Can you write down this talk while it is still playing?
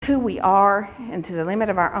who we are and to the limit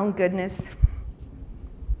of our own goodness,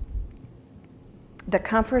 the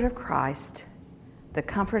comfort of Christ, the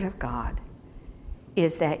comfort of God,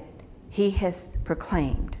 is that he has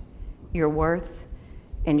proclaimed your worth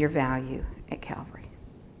and your value at Calvary.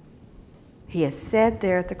 He has said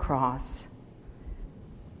there at the cross,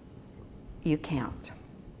 you count.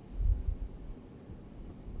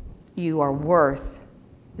 You are worth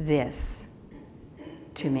this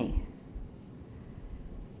to me.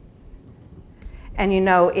 And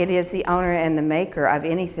it is the owner and the maker of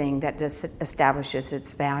anything that establishes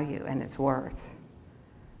its value and its worth,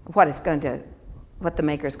 what the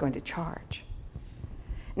maker is going to charge.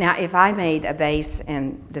 Now, if I made a vase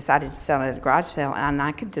and decided to sell it at a garage sale, and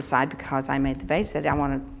I could decide because I made the vase that I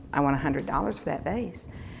want $100 for that vase,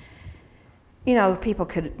 people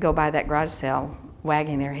could go by that garage sale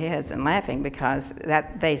wagging their heads and laughing because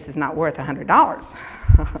that vase is not worth $100.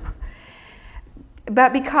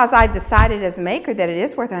 But because I decided as a maker that it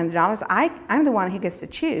is worth $100, I'm the one who gets to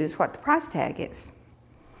choose what the price tag is.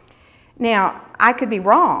 Now, I could be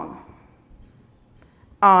wrong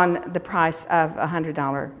on the price of a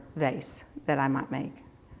 $100 vase that I might make.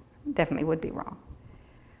 Definitely would be wrong.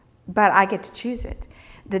 But I get to choose it.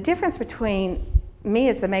 The difference between me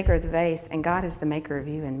as the maker of the vase and God as the maker of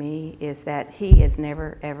you and me is that he is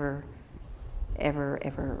never, ever, ever,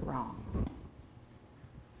 ever wrong.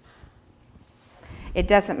 It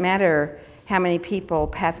doesn't matter how many people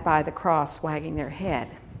pass by the cross wagging their head.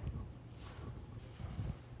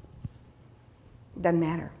 It doesn't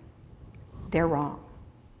matter. They're wrong.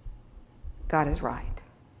 God is right.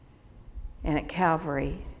 And at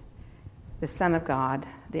Calvary, the Son of God,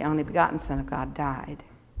 the only begotten Son of God, died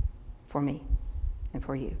for me and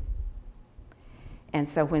for you. And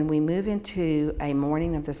so when we move into a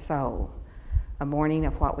mourning of the soul, a mourning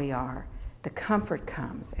of what we are, the comfort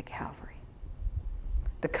comes at Calvary.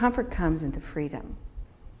 The comfort comes in the freedom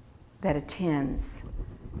that attends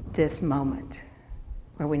this moment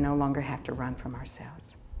where we no longer have to run from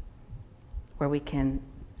ourselves, where we can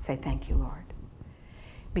say, thank you, Lord.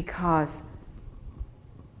 Because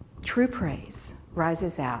true praise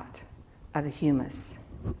rises out of the humus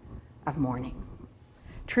of mourning.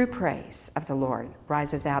 True praise of the Lord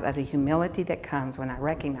rises out of the humility that comes when I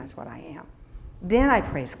recognize what I am. Then I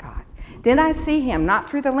praise God. Then I see him not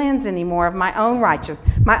through the lens anymore of my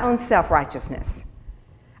own self-righteousness.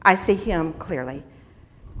 I see him clearly.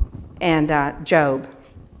 And Job,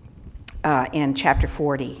 in chapter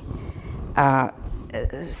 40,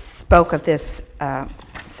 spoke of this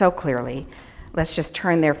so clearly. Let's just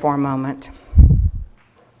turn there for a moment.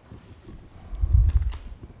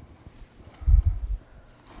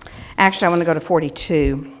 Actually, I want to go to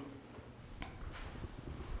 42.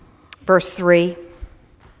 Verse 3.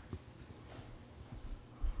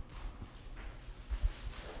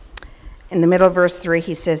 In the middle of verse 3,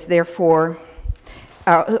 he says, therefore,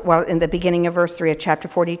 in the beginning of verse 3 of chapter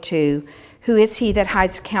 42, who is he that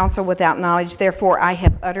hides counsel without knowledge? Therefore, I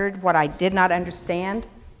have uttered what I did not understand.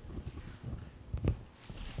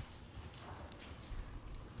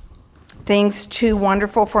 Things too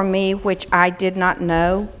wonderful for me, which I did not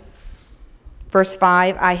know. Verse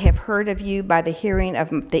 5, I have heard of you by the hearing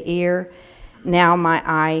of the ear. Now my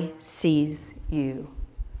eye sees you.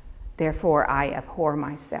 Therefore, I abhor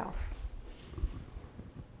myself.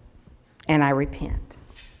 And I repent.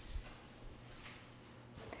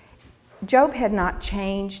 Job had not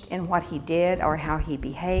changed in what he did or how he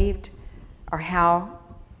behaved or how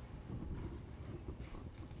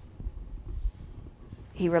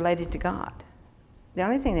he related to God. The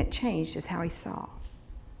only thing that changed is how he saw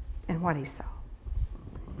and what he saw.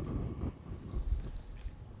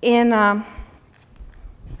 In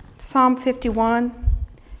Psalm 51,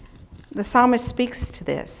 the psalmist speaks to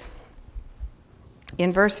this.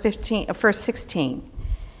 In verse 16,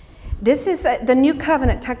 this is the new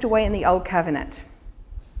covenant tucked away in the old covenant.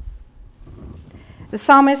 The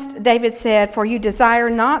psalmist David said, for you desire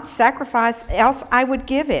not sacrifice, else I would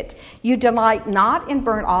give it. You delight not in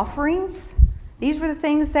burnt offerings. These were the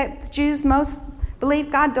things that the Jews most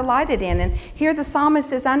believed God delighted in. And here the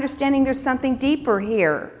psalmist is understanding there's something deeper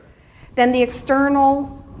here than the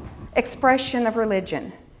external expression of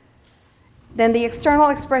religion, than the external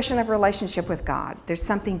expression of relationship with God. There's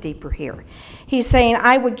something deeper here. He's saying,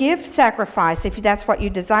 I would give sacrifice if that's what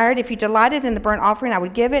you desired. If you delighted in the burnt offering, I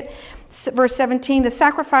would give it. Verse 17, the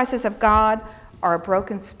sacrifices of God are a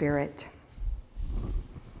broken spirit,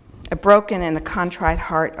 a broken and a contrite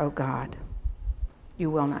heart, O God,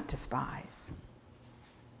 you will not despise.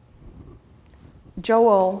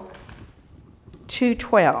 Joel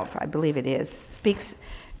 2:12, I believe it is, speaks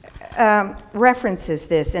references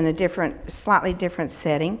this in a slightly different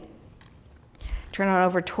setting. Turn on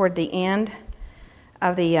over toward the end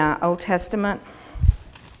of the Old Testament.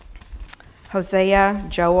 Hosea,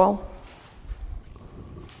 Joel,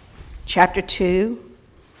 chapter 2,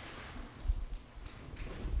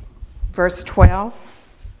 verse 12.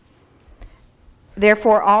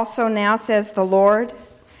 Therefore also now, says the Lord,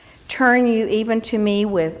 turn you even to me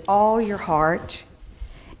with all your heart,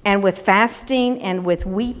 and with fasting, and with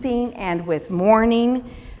weeping, and with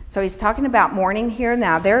mourning. So he's talking about mourning here.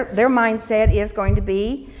 Now, their mindset is going to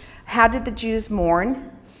be, how did the Jews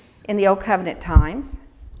mourn in the Old Covenant times?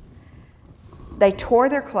 They tore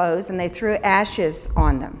their clothes and they threw ashes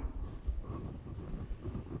on them.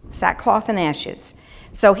 Sackcloth and ashes.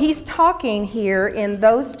 So he's talking here in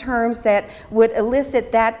those terms that would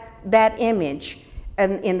elicit that image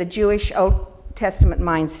in the Jewish Old Testament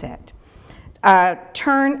mindset.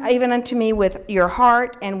 Turn even unto me with your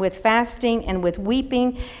heart, and with fasting, and with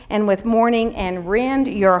weeping, and with mourning, and rend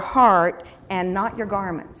your heart and not your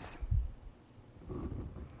garments.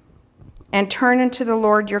 And turn unto the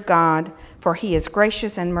Lord your God, for he is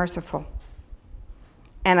gracious and merciful,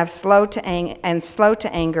 and slow to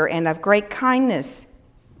anger, and of great kindness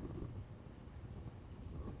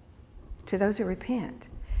to those who repent.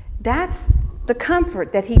 That's the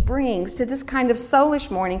comfort that he brings to this kind of soulish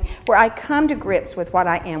mourning, where I come to grips with what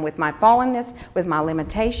I am, with my fallenness, with my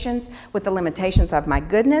limitations, with the limitations of my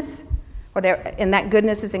goodness. And that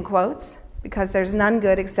goodness is in quotes, because there's none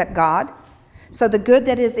good except God. So the good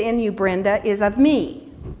that is in you, Brenda, is of me.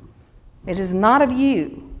 It is not of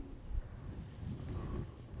you.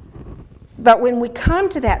 But when we come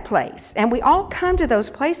to that place, and we all come to those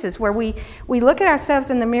places where we look at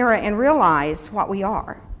ourselves in the mirror and realize what we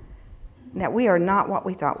are, that we are not what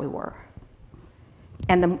we thought we were.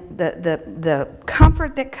 And the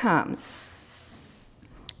comfort that comes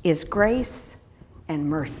is grace and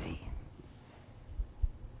mercy.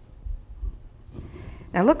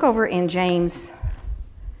 Now look over in James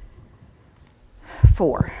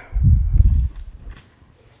 4.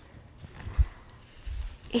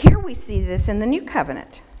 Here we see this in the New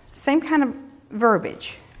Covenant. Same kind of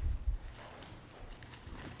verbiage.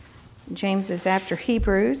 James is after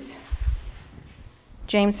Hebrews.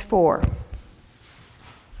 James 4.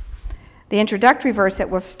 The introductory verse that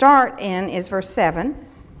we'll start in is verse 7.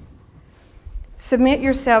 Submit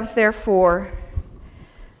yourselves, therefore,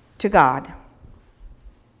 to God.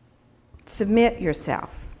 Submit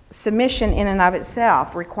yourself. Submission in and of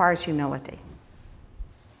itself requires humility.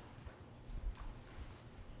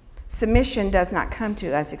 Submission does not come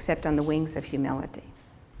to us except on the wings of humility,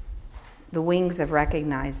 the wings of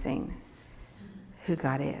recognizing who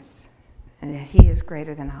God is, and that he is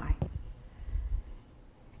greater than I,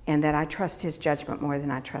 and that I trust his judgment more than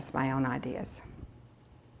I trust my own ideas.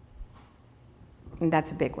 And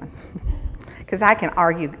that's a big one, because I can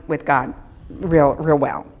argue with God real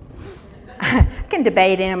well. I can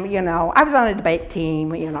debate him, I was on a debate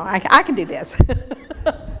team, I can do this.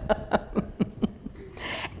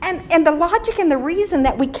 And the logic and the reason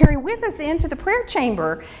that we carry with us into the prayer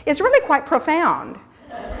chamber is really quite profound.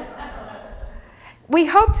 We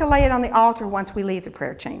hope to lay it on the altar once we leave the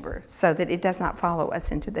prayer chamber so that it does not follow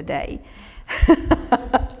us into the day.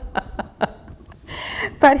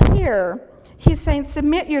 But here, he's saying,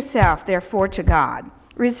 submit yourself, therefore, to God.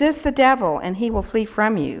 Resist the devil, and he will flee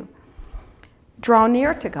from you. Draw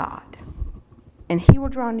near to God, and he will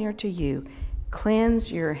draw near to you.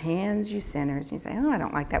 Cleanse your hands, you sinners. And you say, I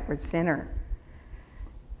don't like that word sinner.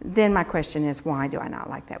 Then my question is, why do I not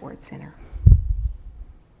like that word sinner?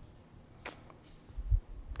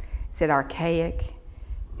 Is it archaic?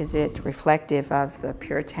 Is it reflective of the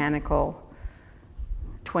puritanical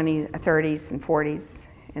 20s, 30s, and 40s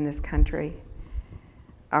in this country?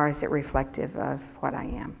 Or is it reflective of what I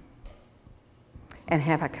am? And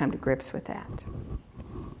have I come to grips with that?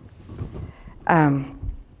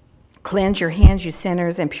 Cleanse your hands, you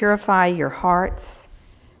sinners, and purify your hearts.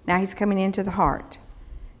 Now he's coming into the heart.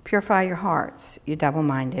 Purify your hearts, you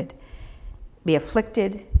double-minded. Be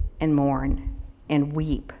afflicted and mourn and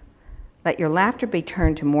weep. Let your laughter be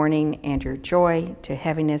turned to mourning and your joy to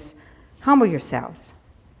heaviness. Humble yourselves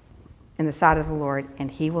in the sight of the Lord, and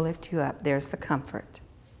he will lift you up. There's the comfort.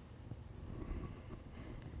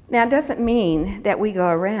 Now, it doesn't mean that we go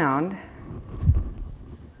around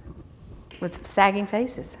with sagging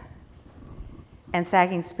faces and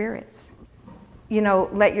sagging spirits.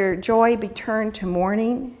 Let your joy be turned to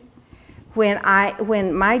mourning. When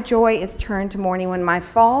my joy is turned to mourning, when my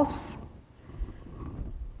false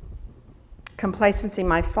complacency,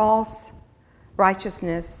 my false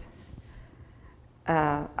righteousness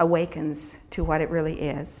awakens to what it really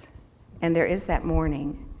is. And there is that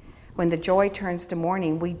mourning. When the joy turns to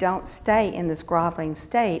mourning, we don't stay in this groveling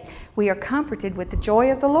state. We are comforted with the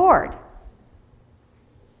joy of the Lord.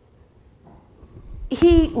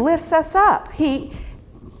 He lifts us up. He,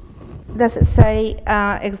 does it say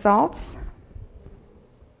exalts?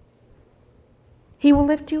 He will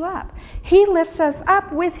lift you up. He lifts us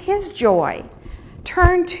up with his joy.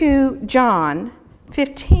 Turn to John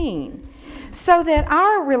 15. So that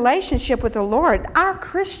our relationship with the Lord, our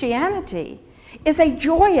Christianity, is a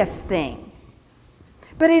joyous thing.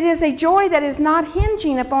 But it is a joy that is not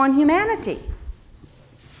hinging upon humanity,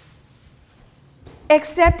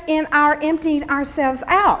 except in our emptying ourselves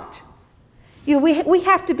out. We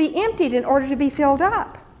have to be emptied in order to be filled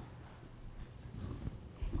up.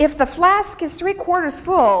 If the flask is 3/4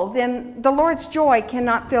 full, then the Lord's joy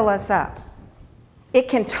cannot fill us up. It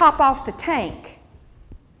can top off the tank,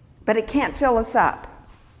 but it can't fill us up.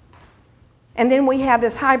 And then we have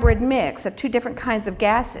this hybrid mix of two different kinds of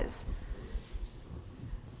gases.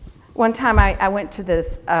 One time I went to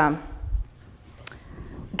this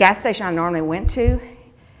gas station I normally went to,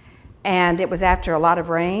 and it was after a lot of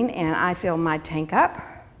rain, and I filled my tank up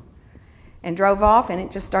and drove off, and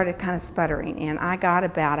it just started kind of sputtering. And I got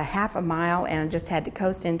about a half a mile and just had to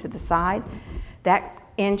coast into the side. That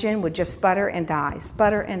engine would just sputter and die,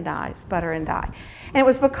 sputter and die, sputter and die. And it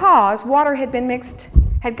was because water had been mixed,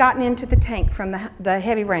 had gotten into the tank from the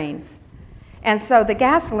heavy rains. And so the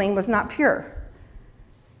gasoline was not pure.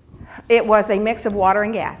 It was a mix of water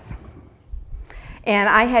and gas. And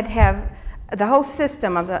I had to have the whole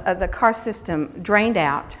system of the car system drained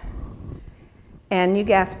out and new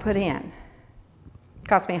gas put in. It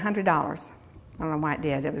cost me $100. I don't know why it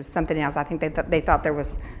did. It was something else. I think they thought there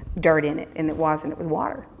was dirt in it, and it wasn't. It was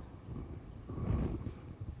water.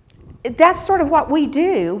 That's sort of what we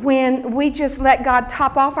do when we just let God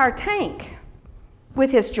top off our tank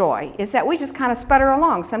with his joy, is that we just kind of sputter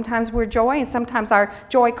along. Sometimes we're joy, and sometimes our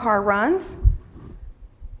joy car runs.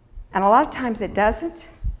 And a lot of times it doesn't.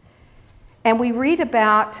 And we read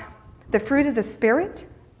about the fruit of the Spirit,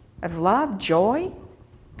 of love, joy,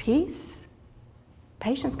 peace,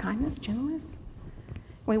 patience, kindness, gentleness.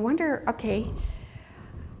 We wonder, okay,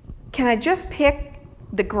 can I just pick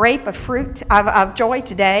the grape of fruit of joy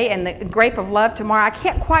today and the grape of love tomorrow? I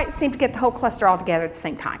can't quite seem to get the whole cluster all together at the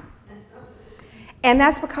same time. And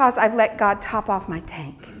that's because I've let God top off my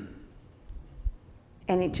tank.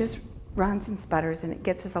 And it just runs and sputters, and it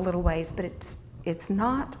gets us a little ways, but it's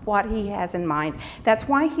not what he has in mind. That's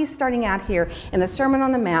why he's starting out here in the Sermon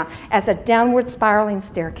on the Mount as a downward spiraling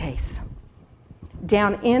staircase,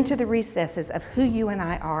 down into the recesses of who you and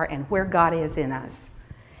I are and where God is in us.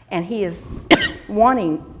 And he is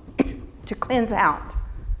wanting to cleanse out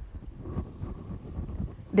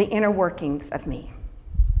the inner workings of me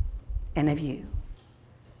and of you.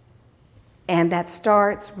 And that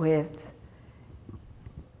starts with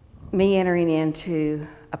me entering into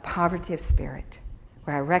a poverty of spirit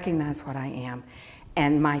where I recognize what I am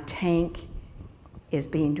and my tank is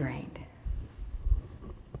being drained.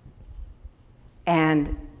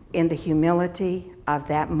 And in the humility of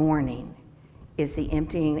that mourning is the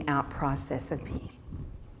emptying out process of me.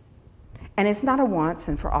 And it's not a once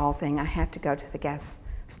and for all thing. I have to go to the gas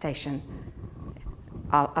station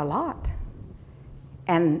a lot.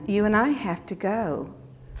 And you and I have to go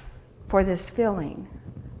for this filling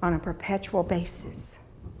on a perpetual basis.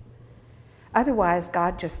 Otherwise,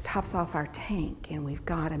 God just tops off our tank and we've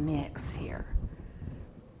got a mix here.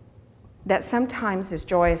 That sometimes is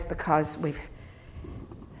joyous because we've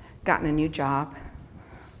gotten a new job.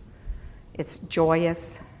 It's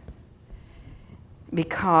joyous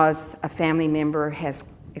because a family member has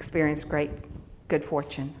experienced great good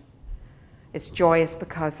fortune. It's joyous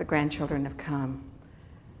because the grandchildren have come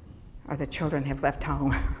or the children have left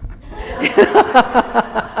home.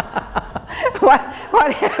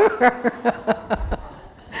 Whatever.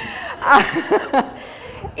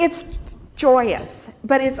 It's joyous,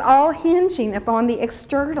 but it's all hinging upon the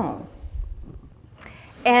external.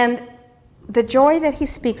 And the joy that he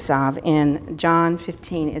speaks of in John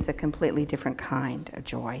 15 is a completely different kind of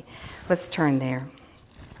joy. Let's turn there.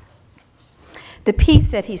 The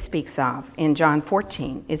peace that he speaks of in John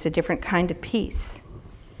 14 is a different kind of peace.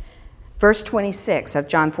 Verse 26 of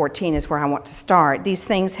John 14 is where I want to start.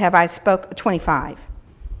 25.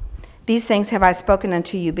 These things have I spoken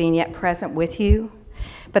unto you, being yet present with you.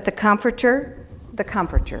 But the Comforter,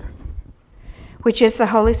 which is the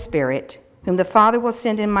Holy Spirit, whom the Father will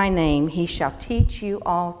send in my name, he shall teach you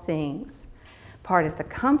all things. Part of the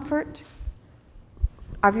comfort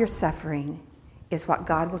of your suffering is what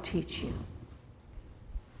God will teach you.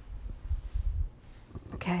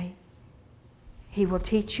 Okay? He will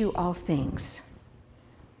teach you all things.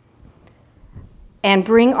 And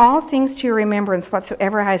bring all things to your remembrance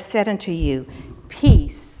whatsoever I have said unto you.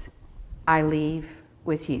 Peace I leave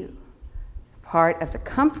with you. Part of the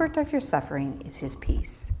comfort of your suffering is his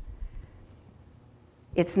peace.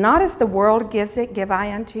 It's not as the world gives it, give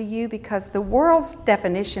I unto you, because the world's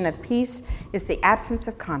definition of peace is the absence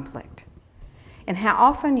of conflict. And how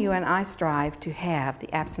often you and I strive to have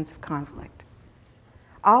the absence of conflict.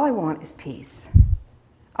 All I want is peace.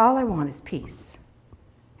 All I want is peace.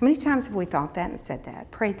 How many times have we thought that and said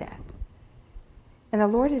that, prayed that? And the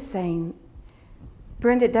Lord is saying,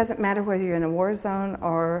 Brenda, it doesn't matter whether you're in a war zone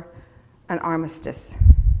or an armistice.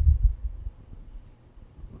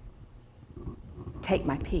 Take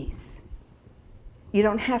my peace. You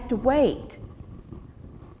don't have to wait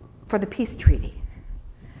for the peace treaty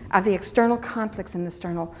of the external conflicts and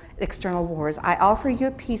the external wars. I offer you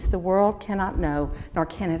a peace the world cannot know, nor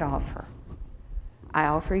can it offer. I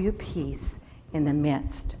offer you peace in the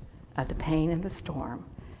midst of the pain and the storm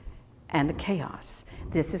and the chaos.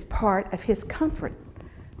 This is part of his comfort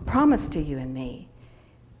promised to you and me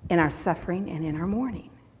in our suffering and in our mourning.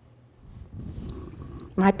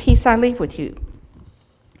 My peace I leave with you.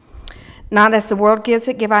 Not as the world gives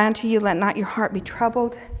it, give I unto you. Let not your heart be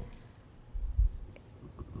troubled.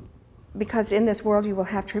 Because in this world you will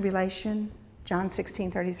have tribulation. John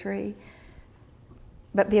 16:33.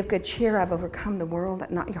 But be of good cheer, I've overcome the world.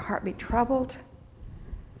 Let not your heart be troubled.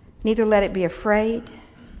 Neither let it be afraid.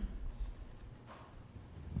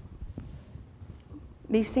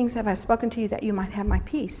 These things have I spoken to you that you might have my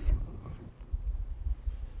peace.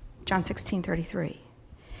 John 16:33.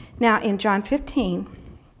 Now in John 15,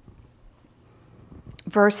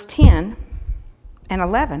 verse 10 and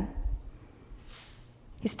 11,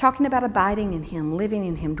 he's talking about abiding in him, living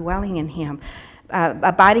in him, dwelling in him,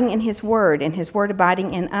 abiding in his word, and his word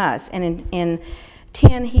abiding in us. And in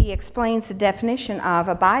 10, he explains the definition of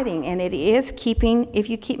abiding, and it is keeping, if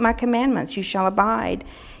you keep my commandments, you shall abide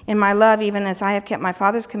in my love, even as I have kept my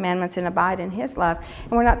Father's commandments and abide in his love.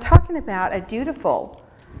 And we're not talking about a dutiful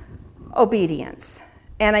obedience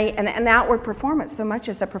and an outward performance so much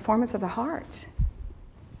as a performance of the heart.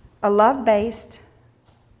 A love-based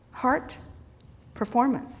heart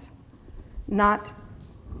performance, not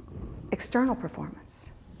external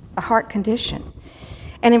performance, a heart condition.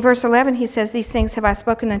 And in verse 11 he says, these things have I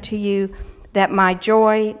spoken unto you, that my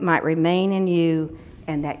joy might remain in you,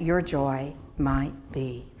 and that your joy might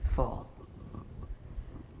be full.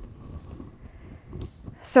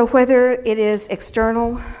 So whether it is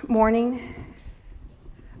external mourning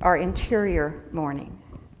or interior mourning,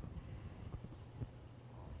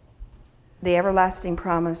 the everlasting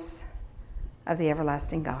promise of the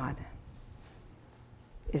everlasting God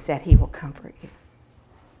is that he will comfort you,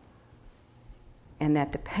 and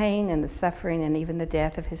that the pain and the suffering and even the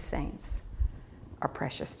death of his saints are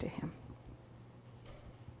precious to him.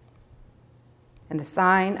 And the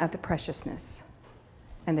sign of the preciousness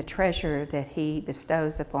and the treasure that he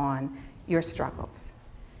bestows upon your struggles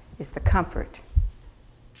is the comfort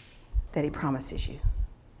that he promises you.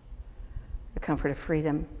 The comfort of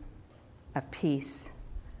freedom, of peace,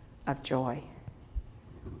 of joy.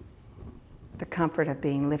 The comfort of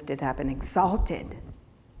being lifted up and exalted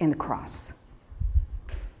in the cross.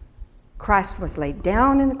 Christ was laid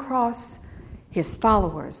down in the cross. His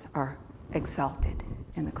followers are exalted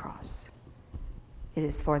in the cross. It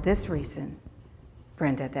is for this reason,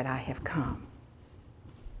 Brenda, that I have come.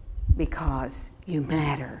 Because you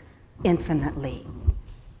matter infinitely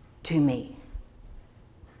to me.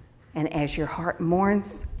 And as your heart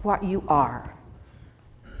mourns what you are,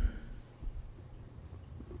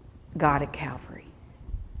 God at Calvary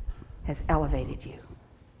has elevated you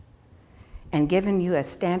and given you a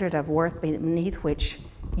standard of worth beneath which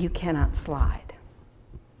you cannot slide.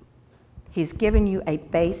 He's given you a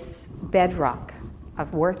base bedrock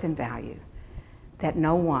of worth and value that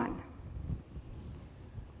no one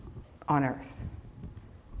on earth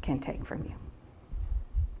can take from you.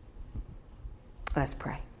 Let's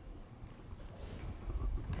pray.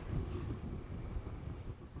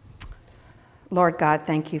 Lord God,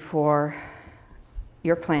 thank you for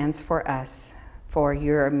your plans for us, for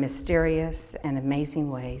your mysterious and amazing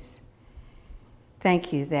ways.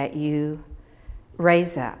 Thank you that you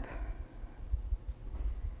raise up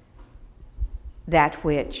that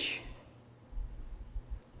which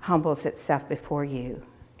humbles itself before you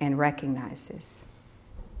and recognizes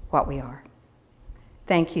what we are.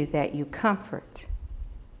 Thank you that you comfort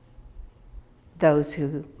those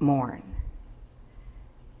who mourn.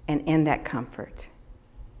 And in that comfort,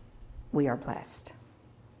 we are blessed.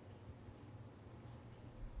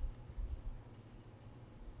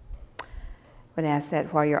 would ask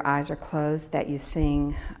that while your eyes are closed, that you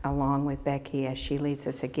sing along with Becky as she leads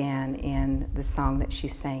us again in the song that she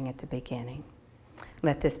sang at the beginning.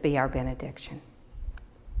 Let this be our benediction.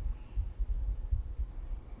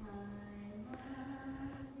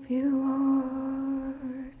 You,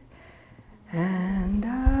 Lord, and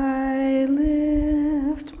I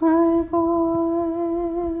lift my voice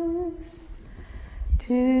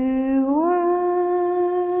to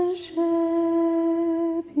worship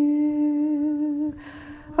you,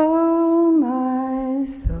 oh my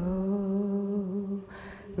soul,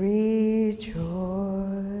 rejoice,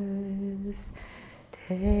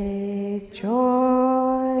 take joy.